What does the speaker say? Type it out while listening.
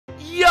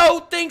Yo,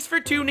 thanks for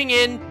tuning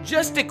in.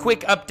 Just a quick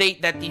update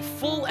that the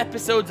full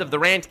episodes of the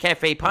Rant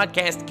Cafe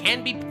podcast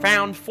can be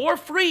found for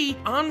free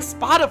on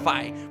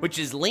Spotify, which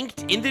is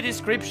linked in the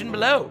description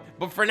below.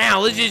 But for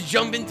now, let's just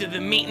jump into the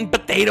meat and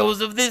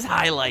potatoes of this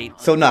highlight.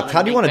 So, Nux,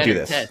 how do you want to do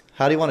this?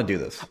 How do you want to do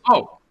this?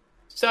 Oh,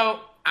 so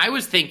I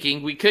was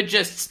thinking we could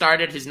just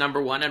start at his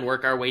number 1 and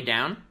work our way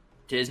down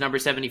to his number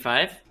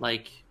 75.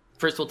 Like,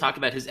 first we'll talk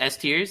about his S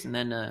tiers, and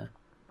then,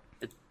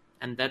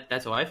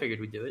 that's how I figured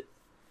we'd do it.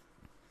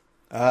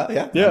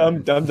 Yeah,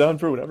 I'm down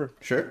for whatever.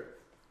 Sure.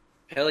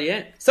 Hell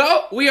yeah.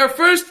 So, we are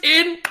first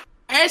in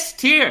S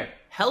tier.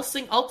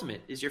 Hellsing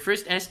Ultimate is your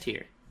first S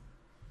tier.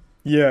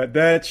 Yeah,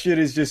 that shit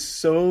is just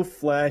so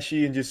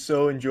flashy and just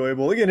so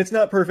enjoyable. Again, it's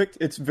not perfect.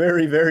 It's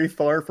very, very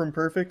far from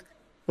perfect.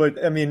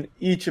 But, I mean,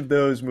 each of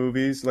those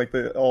movies, like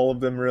all of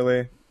them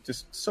really,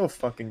 just so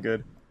fucking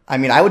good. I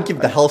mean, I would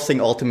give the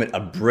Hellsing Ultimate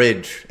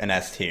Abridged an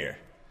S tier.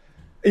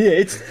 Yeah,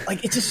 it's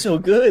just so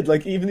good.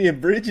 Like, even the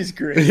Abridged is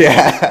great.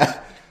 Yeah.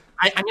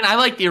 I mean, I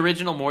like the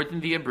original more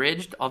than the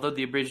Abridged, although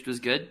the Abridged was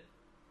good.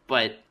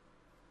 But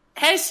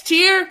S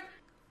tier?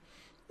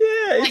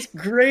 Yeah, it's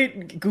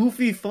great,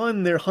 goofy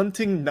fun. They're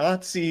hunting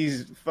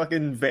Nazis,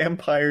 fucking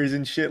vampires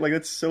and shit. Like,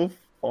 it's so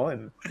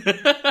fun.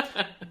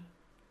 I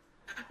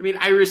mean,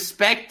 I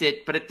respect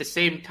it, but at the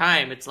same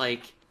time, it's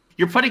like,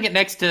 you're putting it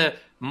next to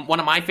one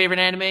of my favorite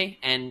anime,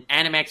 and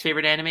Animax's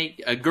favorite anime.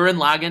 Gurren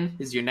Lagann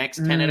is your next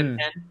 10 out of 10.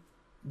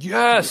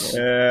 Yes!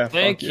 Yeah,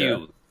 Thank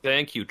you.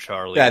 Thank you,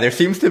 Charlie. Yeah, there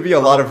seems to be a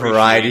lot of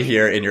variety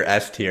here in your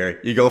S tier.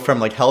 You go from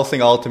like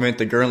Hellsing Ultimate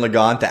to Gurren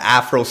Lagann to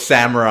Afro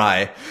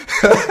Samurai.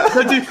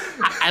 Dude,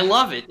 I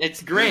love it.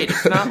 It's great.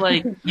 It's not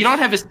like you don't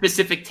have a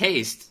specific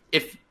taste,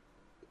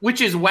 which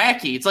is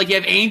wacky. It's like you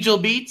have Angel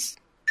Beats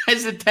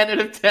as a 10 out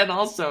of 10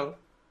 also,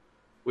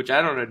 which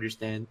I don't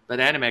understand. But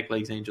Animax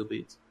likes Angel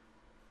Beats.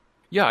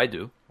 Yeah, I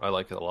do. I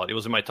like it a lot. It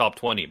was in my top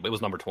 20, but it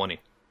was number 20.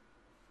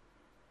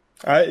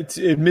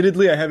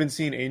 Admittedly, I haven't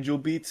seen Angel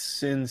Beats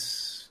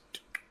since,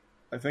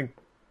 I think,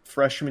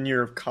 freshman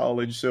year of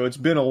college, so it's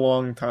been a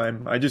long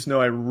time. I just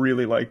know I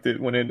really liked it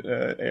when it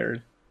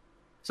aired.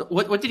 So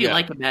what did you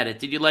like about it?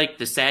 Did you like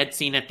the sad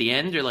scene at the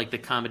end, or like the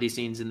comedy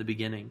scenes in the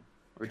beginning,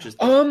 or just?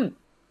 So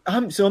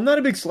I'm not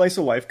a big slice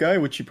of life guy,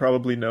 which you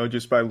probably know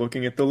just by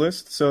looking at the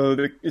list. So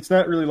it's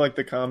not really like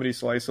the comedy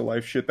slice of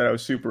life shit that I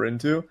was super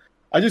into.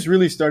 I just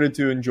really started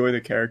to enjoy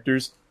the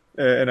characters,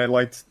 and I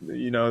liked,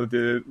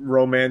 the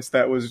romance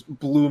that was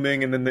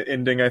blooming, and then the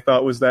ending I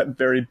thought was that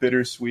very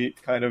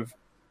bittersweet kind of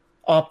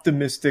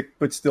optimistic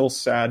but still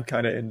sad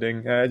kind of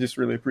ending. I just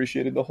really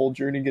appreciated the whole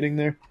journey getting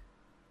there.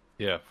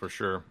 Yeah, for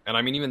sure. And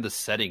I mean, even the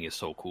setting is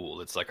so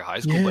cool. It's like a high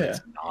school, but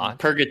it's not.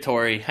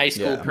 Purgatory, high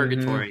school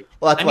purgatory. Mm-hmm.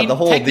 Well, that's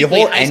the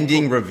whole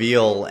ending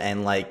reveal,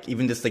 and like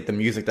even just like the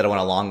music that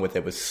went along with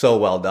it was so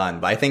well done.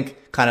 But I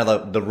think kind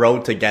of the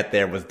road to get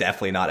there was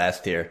definitely not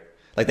S tier.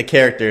 Like the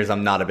characters,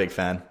 I'm not a big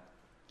fan.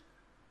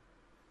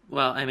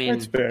 Well, I mean,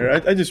 that's fair.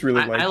 I just really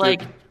liked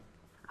it.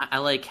 I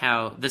like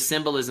how the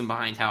symbolism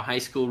behind how high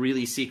school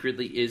really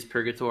secretly is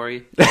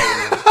purgatory.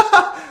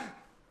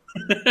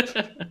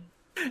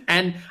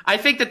 And I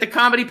think that the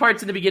comedy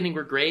parts in the beginning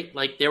were great.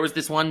 Like, there was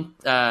this one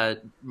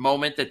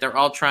moment that they're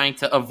all trying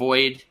to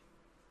avoid.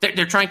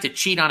 They're trying to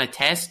cheat on a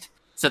test.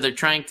 So they're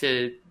trying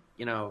to,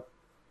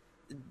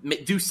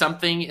 do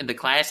something in the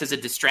class as a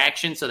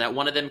distraction so that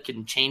one of them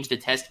can change the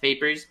test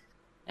papers.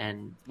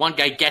 And one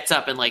guy gets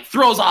up and, like,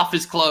 throws off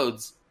his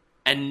clothes.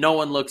 And no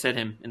one looks at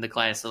him in the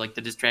class. So, like,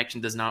 the distraction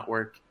does not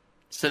work.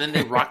 So then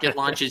they rocket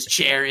launch his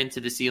chair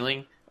into the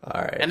ceiling.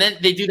 All right. And then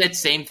they do that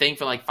same thing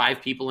for like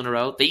 5 people in a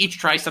row. They each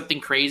try something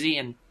crazy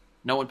and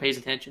no one pays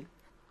attention.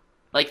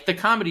 Like, the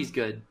comedy's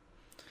good.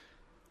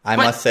 I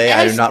must say,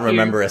 I do not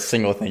remember a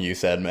single thing you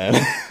said, man.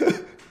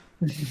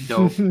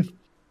 Dope.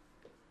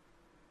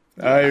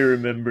 I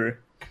remember.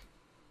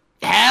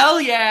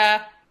 Hell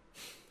yeah!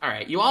 All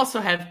right. You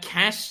also have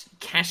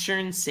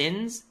Cashern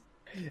Sins.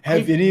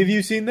 Have any of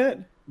you seen that?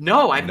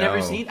 No, I've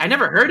never seen. I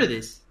never heard of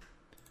this.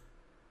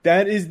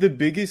 That is the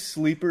biggest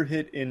sleeper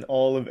hit in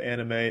all of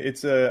anime.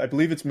 It's I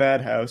believe it's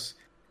Madhouse,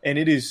 and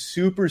it is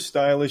super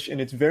stylish, and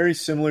it's very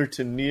similar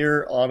to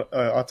Nier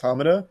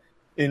Automata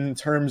in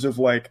terms of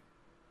like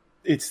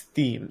its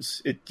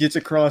themes. It gets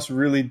across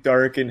really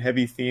dark and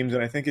heavy themes,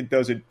 and I think it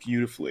does it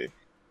beautifully.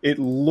 It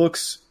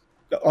looks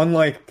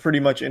unlike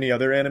pretty much any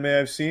other anime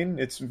I've seen.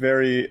 It's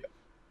very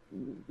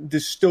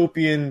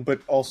dystopian,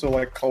 but also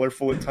like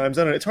colorful at times.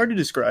 I don't know. It's hard to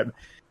describe.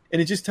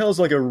 And it just tells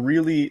like a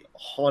really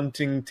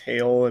haunting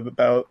tale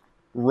about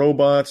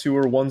robots who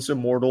were once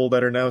immortal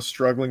that are now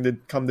struggling to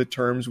come to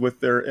terms with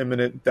their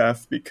imminent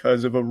death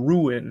because of a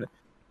ruin,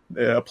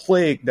 a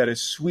plague that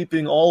is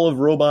sweeping all of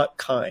robot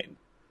kind.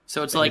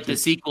 So it's like the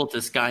sequel to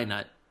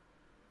Skynet.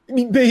 I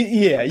mean,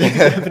 yeah, you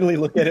can definitely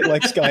look at it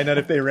like Skynet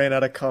if they ran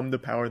out of cum to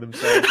power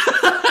themselves.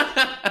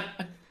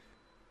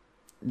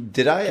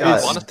 Did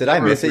I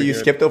miss it? You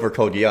skipped over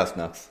Code Geass,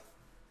 Nux.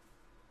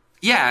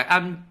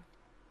 Yeah,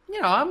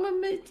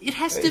 it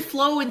has to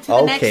flow into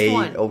the next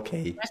one.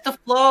 Okay. It has to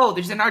flow.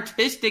 There's an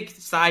artistic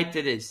side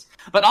to this.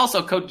 But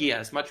also Code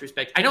Geass, much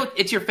respect. I know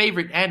it's your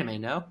favorite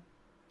anime, no?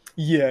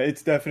 Yeah,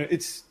 it's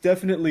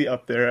definitely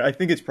up there. I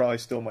think it's probably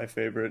still my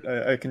favorite.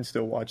 I can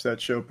still watch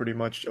that show pretty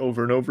much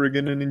over and over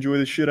again and enjoy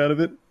the shit out of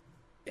it.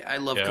 Yeah, I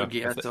love Code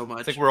Geass so much.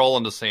 I think we're all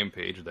on the same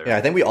page there. Yeah,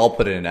 I think we all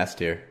put it in S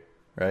tier,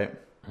 right?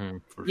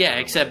 Yeah,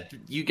 except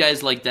you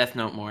guys like Death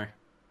Note more.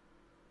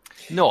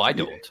 No, I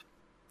don't.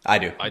 I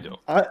do. I don't.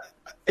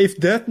 If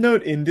Death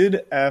Note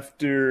ended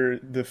after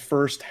the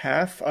first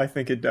half, I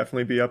think it'd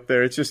definitely be up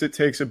there. It's just it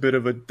takes a bit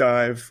of a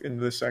dive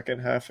into the second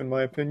half, in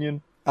my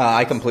opinion.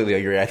 I completely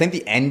agree. I think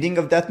the ending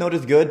of Death Note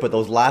is good, but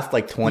those last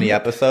like 20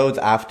 episodes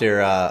after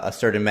a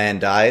certain man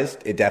dies,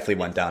 it definitely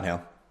went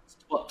downhill.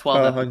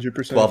 12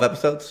 100%. 12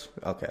 episodes?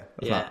 Okay.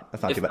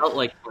 That's not too bad.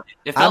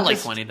 It felt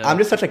like 20, though. I'm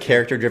just such a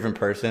character-driven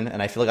person,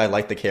 and I feel like I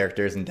like the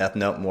characters in Death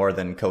Note more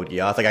than Code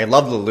Geass. Like, I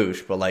love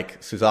Lelouch, but,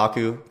 like,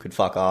 Suzaku could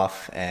fuck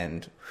off,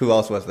 and who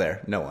else was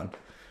there? No one.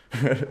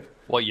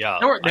 Well, yeah.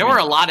 There were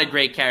a lot of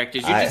great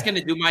characters. You're just going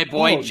to do my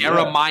boy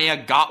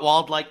Jeremiah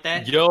Gottwald like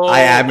that? Yo,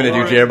 I am going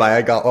to do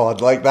Jeremiah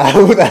Gottwald like that.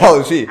 Who the hell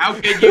is he? How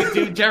could you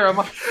do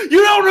Jeremiah?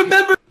 You don't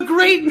remember the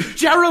great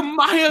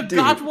Jeremiah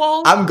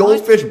Gottwald? I'm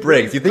Goldfish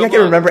Briggs. You think I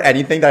can remember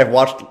anything that I've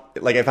watched,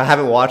 like, if I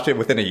haven't watched it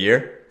within a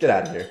year? Get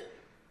out of here.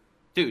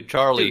 Dude,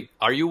 Charlie,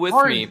 are you with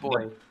me?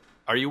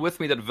 Are you with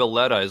me that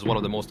Valletta is one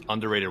of the most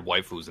underrated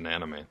waifus in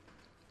anime?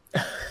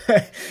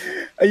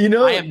 I'm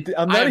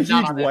not a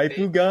huge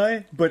waifu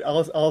guy, but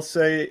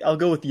I'll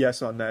go with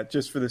yes on that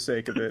just for the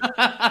sake of it.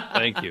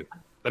 Thank you.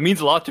 That means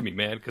a lot to me,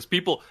 man, because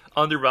people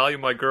undervalue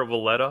my girl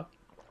Valletta,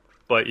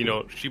 but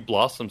she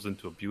blossoms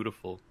into a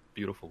beautiful,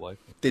 beautiful wife.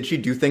 Did she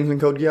do things in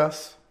Code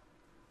Geass?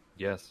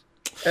 Yes.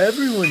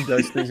 Everyone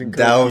does things in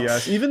Code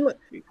Geass.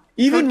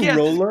 Even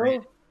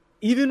Rolo.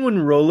 Even when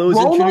Rolo was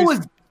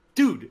introduced,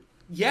 dude.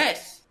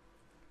 Yes.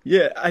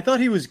 Yeah, I thought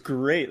he was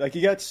great. Like,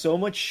 he got so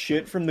much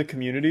shit from the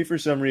community for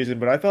some reason,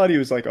 but I thought he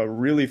was, like, a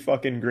really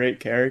fucking great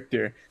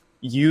character.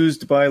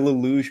 Used by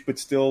Lelouch, but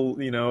still,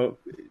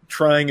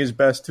 trying his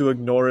best to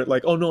ignore it.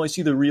 Like, oh no, I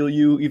see the real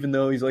you, even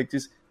though he's, like,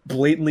 just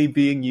blatantly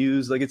being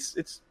used. Like,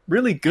 it's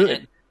really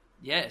good.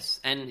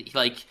 And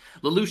like,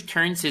 Lelouch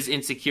turns his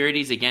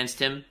insecurities against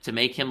him to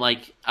make him,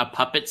 like, a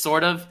puppet,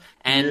 sort of.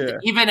 And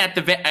even at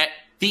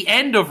the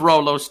end of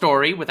Rolo's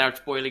story, without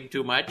spoiling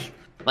too much,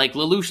 like,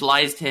 Lelouch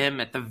lies to him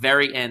at the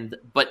very end,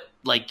 but,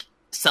 like,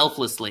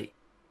 selflessly.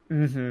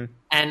 Mm-hmm.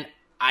 And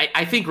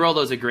I think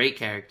Rolo's a great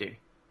character,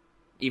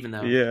 even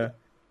though... Yeah,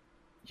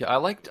 I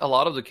liked a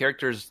lot of the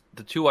characters.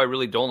 The two I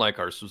really don't like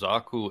are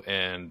Suzaku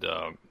and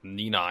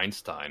Nina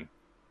Einstein.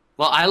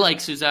 Well, I like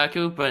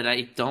Suzaku, but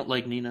I don't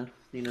like Nina.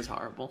 Nina's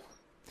horrible.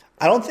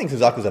 I don't think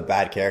Suzaku's a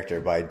bad character,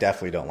 but I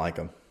definitely don't like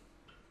him.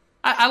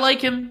 I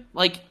like him,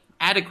 like...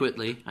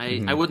 adequately.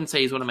 I wouldn't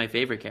say he's one of my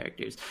favorite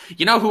characters.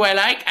 You know who I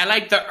like? I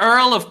like the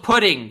Earl of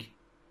Pudding.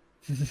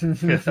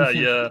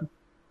 Yeah.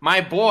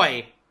 My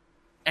boy.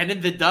 And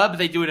in the dub,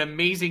 they do an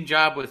amazing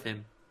job with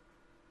him.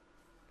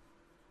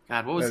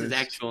 God, what was his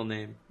actual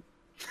name?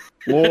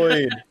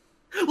 Lloyd.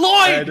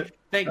 Lloyd!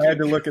 Thank you. I had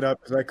to look it up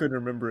because I couldn't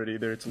remember it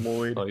either. It's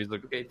Lloyd. Oh, he's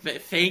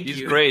thank you.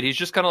 He's great. He's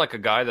just kind of like a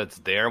guy that's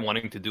there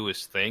wanting to do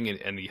his thing,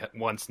 and he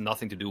wants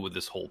nothing to do with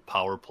this whole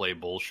power play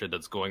bullshit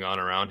that's going on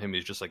around him.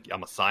 He's just like,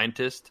 I'm a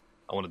scientist.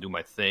 I want to do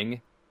my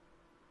thing.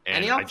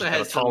 And he also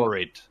has to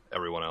tolerate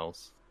everyone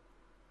else.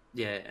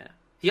 Yeah.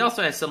 He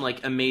also has some,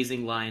 like,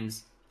 amazing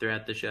lines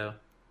throughout the show.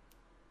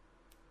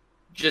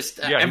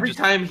 Every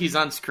time he's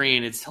on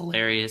screen, it's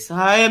hilarious.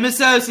 I am a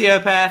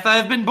sociopath.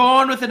 I've been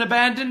born with an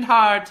abandoned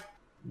heart.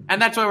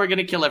 And that's why we're going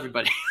to kill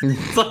everybody.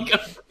 It's like,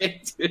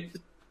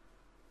 dude.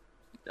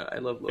 I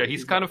love Loki. Yeah,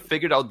 he's kind of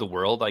figured out the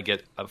world.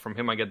 From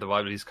him, I get the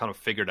vibe that he's kind of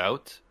figured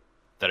out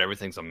that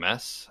everything's a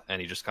mess, and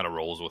he just kind of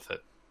rolls with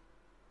it.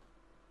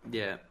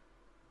 Yeah.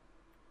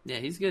 Yeah,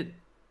 he's good.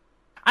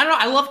 I don't know.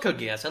 I love Code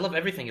Geass. I love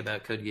everything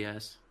about Code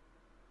Geass.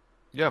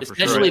 Yeah,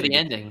 especially the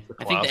ending.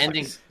 I think the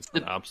ending's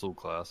an absolute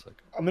classic.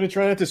 I'm gonna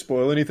try not to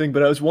spoil anything,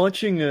 but I was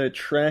watching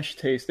Trash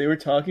Taste. They were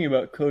talking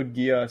about Code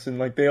Geass, and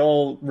like they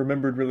all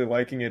remembered really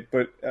liking it,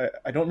 but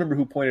I don't remember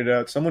who pointed it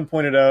out. Someone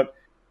pointed out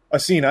a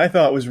scene I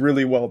thought was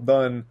really well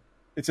done.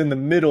 It's in the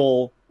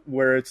middle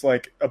where it's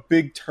like a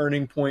big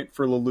turning point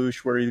for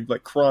Lelouch, where he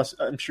like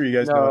I'm sure you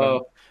guys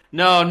know.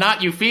 No,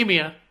 not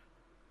Euphemia.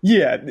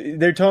 Yeah,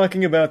 they're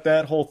talking about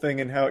that whole thing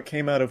and how it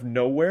came out of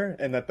nowhere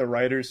and that the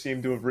writers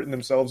seem to have written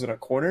themselves in a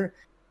corner.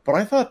 But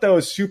I thought that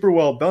was super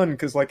well done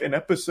because, like, an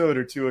episode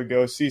or two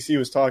ago, CC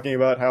was talking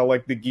about how,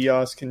 like, the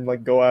Geass can,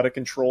 like, go out of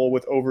control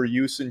with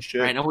overuse and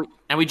shit. Right,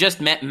 and we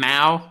just met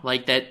Mao,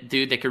 like, that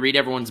dude that could read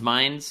everyone's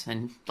minds,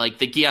 and, like,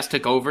 the Geass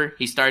took over.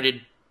 He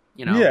started,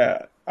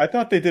 Yeah, I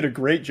thought they did a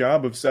great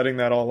job of setting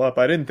that all up.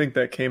 I didn't think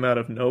that came out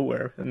of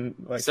nowhere. And,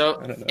 like,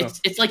 so I don't know.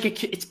 It's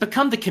like it's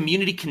become the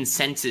community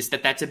consensus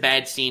that that's a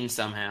bad scene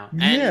somehow.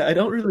 Yeah, I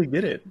don't really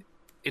get it.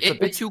 It's a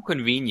bit too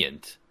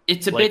convenient.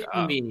 It's a bit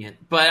convenient,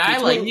 but I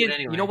like it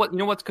anyway. You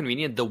know what's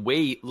convenient? The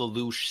way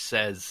Lelouch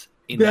says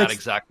in that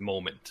exact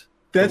moment.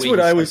 That's what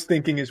I was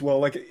thinking as well.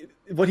 Like,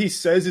 what he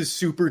says is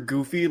super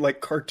goofy,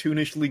 like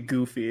cartoonishly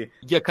goofy.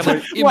 Yeah,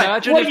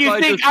 imagine what do you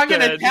think? I'm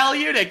going to tell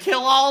you to kill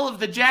all of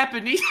the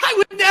Japanese? I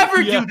would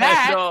never do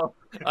that.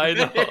 I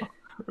know.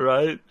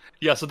 Right?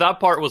 Yeah, so that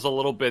part was a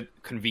little bit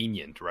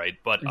convenient, right?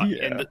 But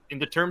Yeah. in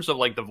the terms of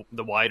like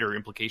the wider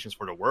implications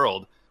for the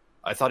world,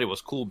 I thought it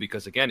was cool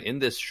because again, in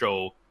this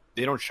show,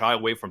 they don't shy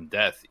away from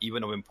death,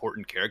 even of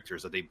important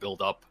characters that they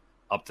build up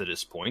to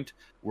this point.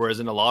 Whereas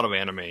in a lot of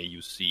anime,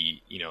 you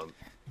see,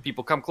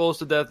 people come close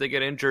to death, they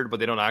get injured, but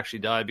they don't actually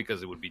die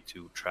because it would be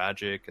too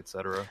tragic,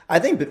 etc. I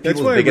think that That's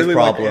people's why I biggest really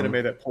problem. like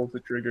anime that pulls the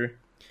trigger.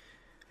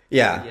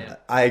 Yeah,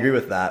 I agree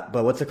with that.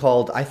 But what's it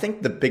called? I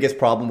think the biggest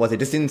problem was it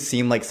just didn't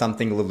seem like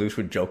something Lelouch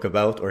would joke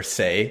about or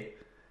say,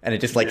 and it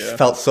just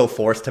felt so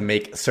forced to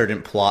make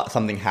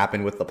something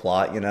happen with the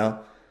plot,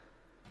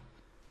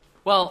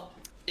 Well,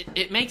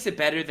 it makes it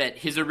better that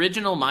his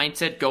original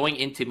mindset going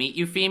in to meet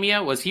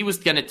Euphemia was he was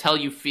going to tell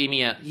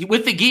Euphemia,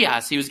 with the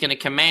Gias, he was going to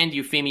command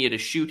Euphemia to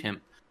shoot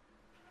him.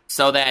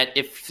 So that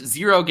if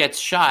Zero gets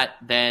shot,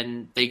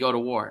 then they go to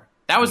war.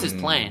 That was his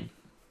plan.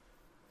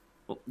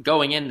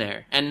 Going in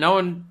there. And no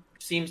one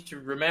seems to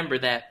remember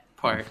that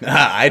part.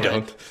 I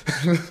don't.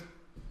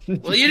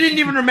 Well, you didn't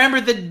even remember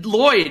the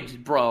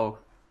Lloyd, bro.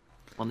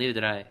 Well, neither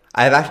did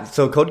I.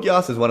 So Code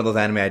Geass is one of those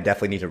anime I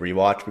definitely need to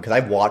rewatch because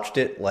I've watched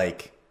it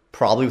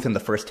probably within the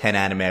first 10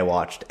 anime I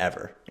watched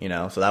ever,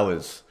 so that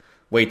was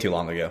way too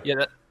long ago.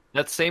 Yeah,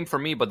 that's same for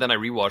me, but then I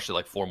rewatched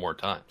it 4 more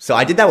times. So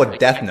I did that with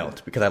Death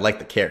Note because I liked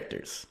the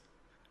characters.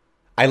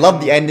 I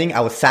loved the ending. I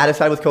was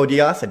satisfied with Code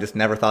Geass. I just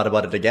never thought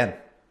about it again.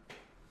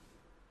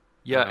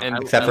 Yeah,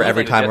 and except for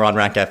every time we're on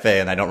Rank Cafe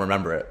and I don't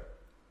remember it.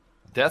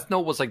 Death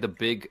Note was the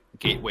big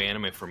gateway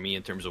anime for me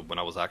in terms of when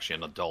I was actually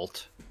an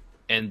adult.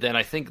 And then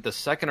I think the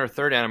second or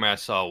third anime I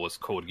saw was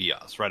Code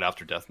Geass right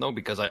after Death Note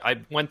because I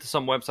went to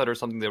some website or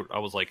something that I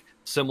was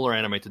similar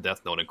anime to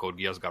Death Note and Code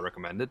Geass got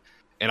recommended.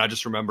 And I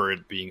just remember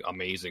it being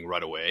amazing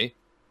right away.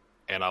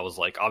 And I was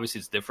obviously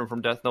it's different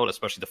from Death Note,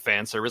 especially the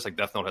fan service.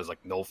 Death Note has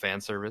no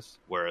fan service,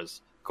 whereas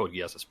Code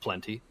Geass has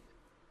plenty.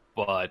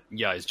 But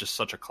yeah, it's just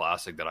such a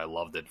classic that I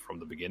loved it from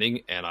the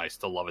beginning, and I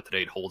still love it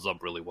today. It holds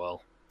up really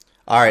well.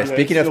 All right, Yeah,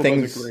 speaking of it still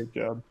things, does a great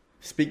job.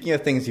 Speaking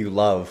of things you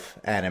love,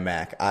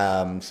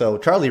 Animac. So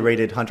Charlie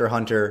rated Hunter x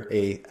Hunter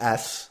a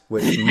S,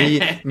 which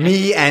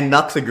me and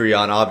Nux agree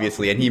on,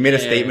 obviously. And he made a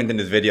statement in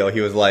his video.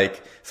 He was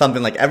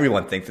something like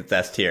everyone thinks it's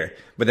S tier.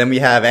 But then we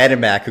have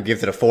Animac who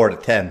gives it a 4 to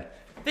 10.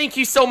 Thank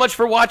you so much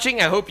for watching.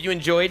 I hope you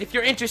enjoyed. If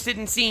you're interested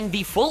in seeing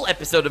the full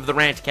episode of the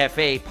Rant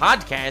Cafe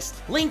podcast,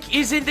 link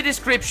is in the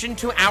description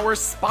to our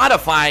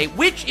Spotify,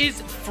 which is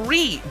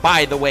free,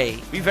 by the way.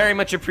 We very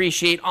much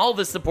appreciate all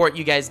the support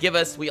you guys give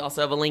us. We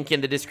also have a link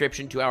in the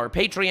description to our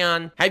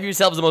Patreon. Have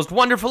yourselves the most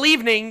wonderful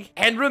evening,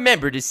 and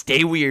remember to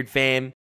stay weird, fam.